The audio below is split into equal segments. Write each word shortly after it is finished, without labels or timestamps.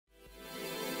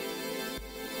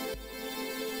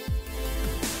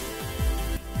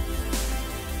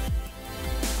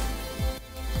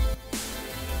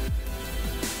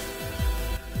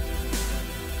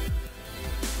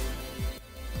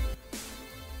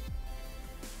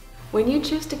When you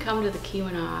choose to come to the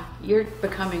Keweenaw, you're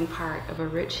becoming part of a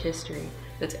rich history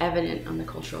that's evident on the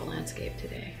cultural landscape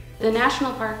today. The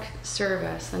National Park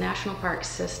Service, the National Park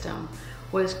System,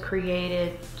 was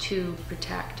created to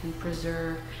protect and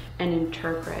preserve and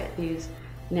interpret these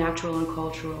natural and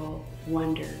cultural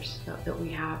wonders that we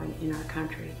have in our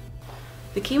country.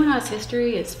 The Keweenaw's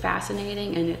history is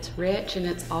fascinating and it's rich and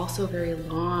it's also very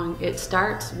long. It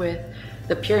starts with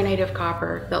the pure native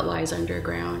copper that lies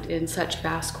underground in such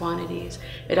vast quantities.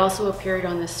 It also appeared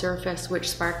on the surface, which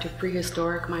sparked a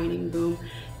prehistoric mining boom.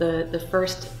 The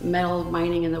first metal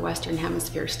mining in the Western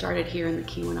Hemisphere started here in the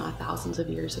Keweenaw thousands of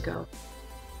years ago.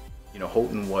 You know,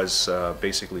 Houghton was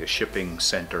basically a shipping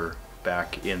center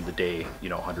back in the day,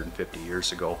 150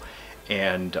 years ago.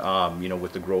 And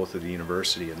with the growth of the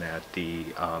university and that,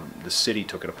 the city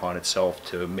took it upon itself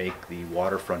to make the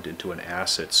waterfront into an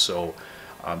asset. So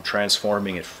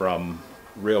transforming it from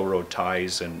railroad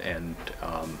ties and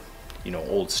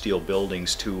old steel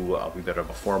buildings to we've got a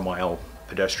 4-mile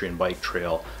pedestrian bike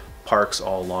trail, parks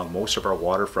all along. Most of our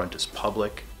waterfront is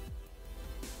public.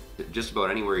 Just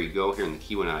about anywhere you go here in the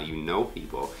Keweenaw, you know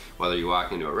people. Whether you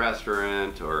walk into a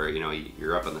restaurant or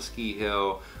you're up on the ski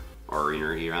hill or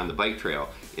you're on the bike trail,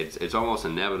 it's almost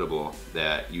inevitable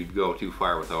that you'd go too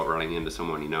far without running into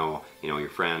someone your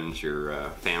friends, your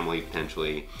family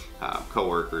potentially,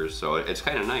 co-workers. So it's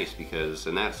kind of nice because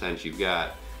in that sense you've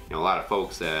got a lot of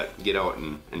folks that get out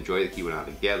and enjoy the Keweenaw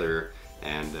together,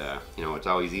 and it's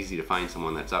always easy to find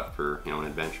someone that's up for an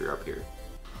adventure up here.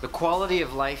 The quality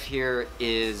of life here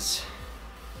is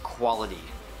quality.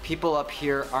 People up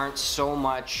here aren't so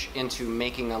much into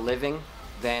making a living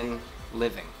than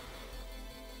living.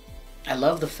 I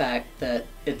love the fact that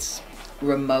its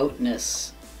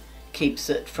remoteness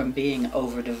keeps it from being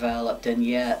overdeveloped, and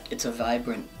yet it's a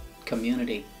vibrant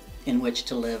community in which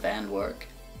to live and work.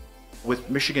 With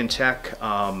Michigan Tech,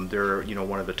 they're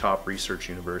one of the top research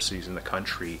universities in the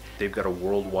country. They've got a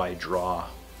worldwide draw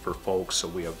for folks, so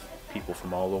we have people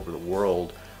from all over the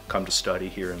world come to study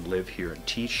here and live here and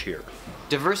teach here.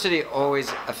 Diversity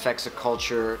always affects a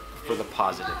culture for the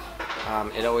positive.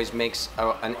 It always makes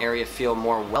an area feel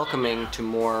more welcoming to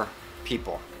more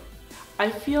people. I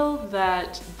feel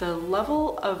that the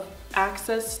level of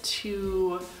access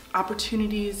to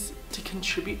opportunities to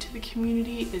contribute to the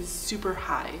community is super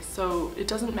high. So it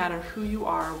doesn't matter who you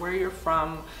are, where you're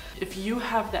from. If you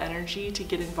have the energy to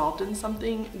get involved in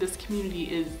something, this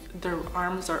community their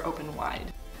arms are open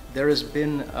wide. There has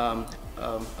been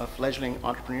a fledgling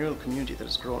entrepreneurial community that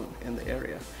has grown in the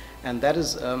area, and that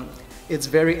is, it's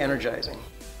very energizing.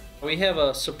 We have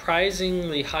a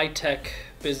surprisingly high-tech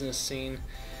business scene.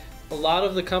 A lot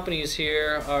of the companies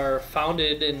here are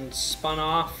founded and spun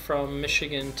off from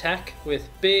Michigan Tech with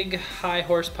big, high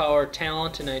horsepower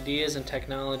talent and ideas and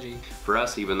technology. For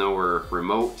us, even though we're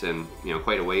remote and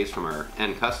quite a ways from our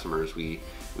end customers, we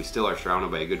still are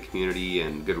surrounded by a good community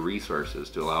and good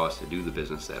resources to allow us to do the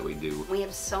business that we do. We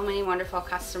have so many wonderful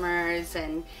customers,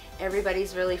 and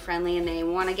everybody's really friendly, and they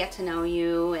want to get to know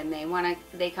you, and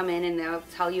they come in and they'll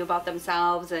tell you about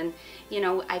themselves, and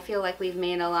I feel like we've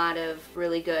made a lot of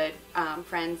really good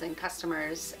friends and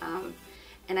customers,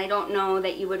 and I don't know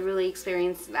that you would really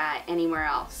experience that anywhere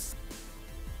else.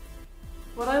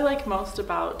 What I like most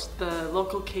about the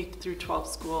local K-12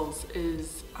 schools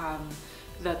is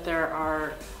that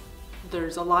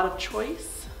there's a lot of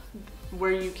choice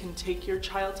where you can take your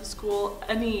child to school.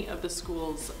 Any of the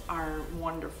schools are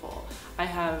wonderful. I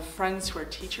have friends who are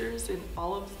teachers in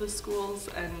all of the schools,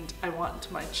 and I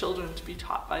want my children to be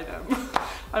taught by them.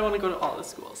 I want to go to all the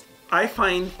schools. I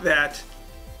find that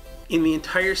in the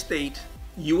entire state,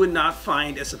 you would not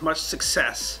find as much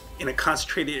success in a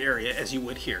concentrated area as you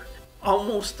would here.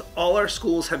 Almost all our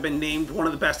schools have been named one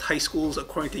of the best high schools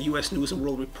according to U.S. News and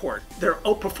World Report. They're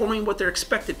outperforming what they're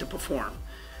expected to perform.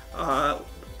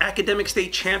 Academic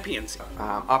state champions.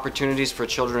 Opportunities for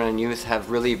children and youth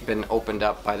have really been opened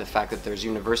up by the fact that there's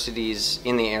universities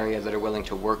in the area that are willing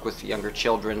to work with younger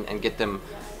children and get them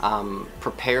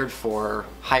prepared for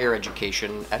higher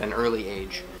education at an early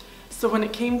age. So when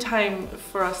it came time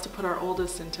for us to put our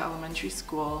oldest into elementary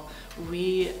school,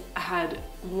 we had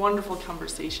wonderful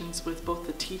conversations with both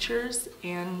the teachers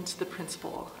and the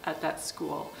principal at that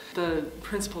school. The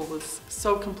principal was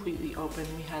so completely open.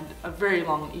 We had a very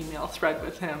long email thread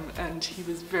with him, and he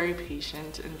was very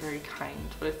patient and very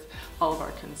kind with all of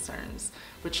our concerns,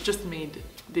 which just made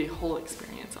the whole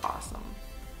experience awesome.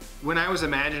 When I was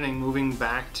imagining moving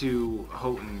back to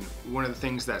Houghton, one of the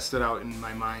things that stood out in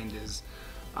my mind is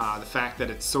the fact that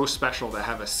it's so special to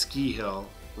have a ski hill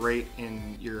right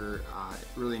in your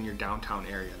really in your downtown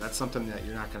area. That's something that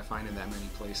you're not going to find in that many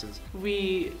places.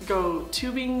 We go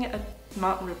tubing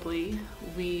Mount Ripley,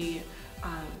 we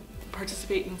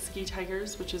participate in Ski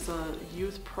Tigers, which is a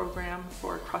youth program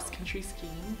for cross-country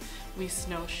skiing. We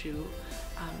snowshoe,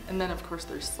 and then of course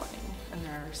there's sledding, and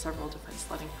there are several different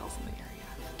sledding hills in the area.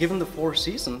 Given the 4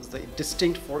 seasons, the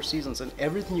distinct 4 seasons, and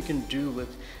everything you can do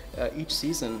with each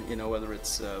season, you know, whether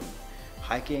it's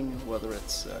hiking, whether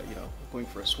it's you know, going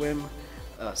for a swim,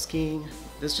 skiing,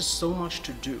 there's just so much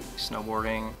to do.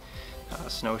 Snowboarding,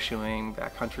 snowshoeing,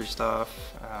 backcountry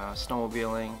stuff,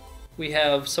 snowmobiling. We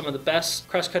have some of the best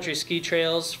cross-country ski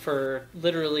trails for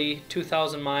literally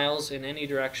 2,000 miles in any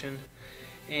direction.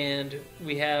 And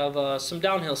we have some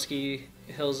downhill ski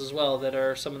hills as well that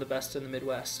are some of the best in the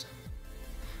Midwest.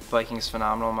 Biking is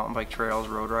phenomenal, mountain bike trails,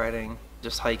 road riding,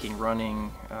 just hiking,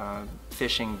 running,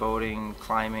 fishing, boating,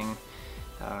 climbing,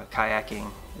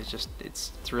 kayaking.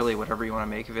 It's really whatever you want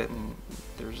to make of it, and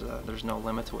there's no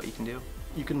limit to what you can do.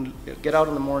 You can get out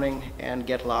in the morning and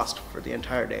get lost for the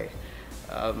entire day.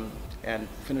 And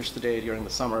finish the day during the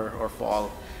summer or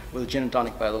fall with a gin and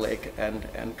tonic by the lake,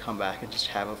 and come back and just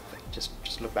have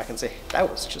just look back and say, that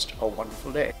was just a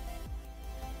wonderful day.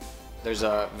 There's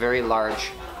a very large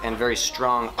and very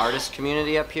strong artist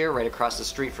community up here. Right across the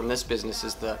street from this business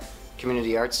is the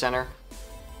Community Arts Center.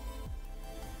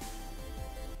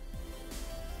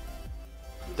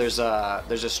 There's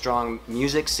a strong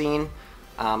music scene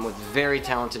with very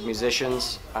talented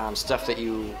musicians, stuff that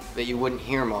you wouldn't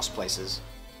hear most places.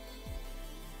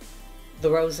 The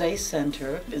Rosé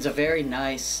Center is a very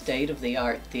nice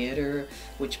state-of-the-art theater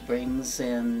which brings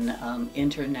in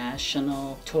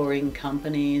international touring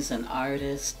companies and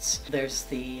artists. There's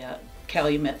the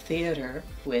Calumet Theater,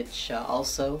 which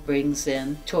also brings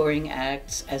in touring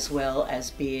acts as well as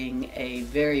being a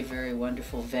very, very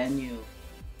wonderful venue.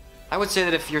 I would say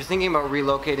that if you're thinking about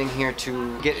relocating here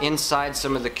to get inside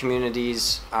some of the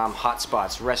community's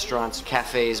hotspots, restaurants,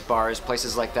 cafes, bars,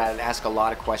 places like that, and ask a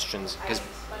lot of questions, because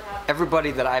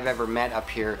everybody that I've ever met up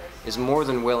here is more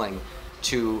than willing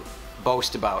to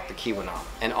boast about the Keweenaw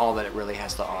and all that it really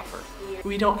has to offer.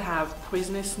 We don't have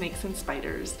poisonous snakes and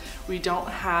spiders. We don't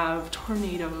have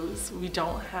tornadoes. We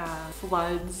don't have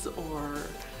floods or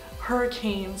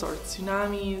hurricanes or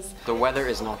tsunamis. The weather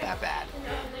is not that bad.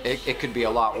 It could be a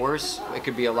lot worse. It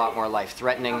could be a lot more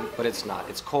life-threatening, but it's not.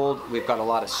 It's cold. We've got a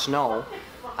lot of snow,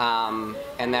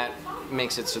 and that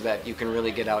makes it so that you can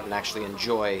really get out and actually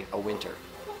enjoy a winter.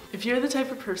 If you're the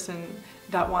type of person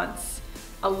that wants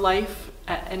a life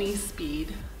at any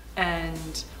speed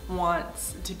and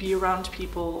wants to be around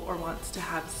people or wants to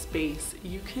have space,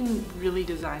 you can really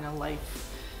design a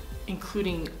life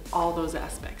including all those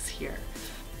aspects here.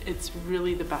 It's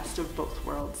really the best of both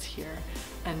worlds here,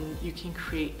 and you can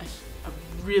create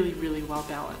a really, really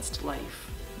well-balanced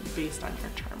life based on your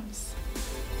terms.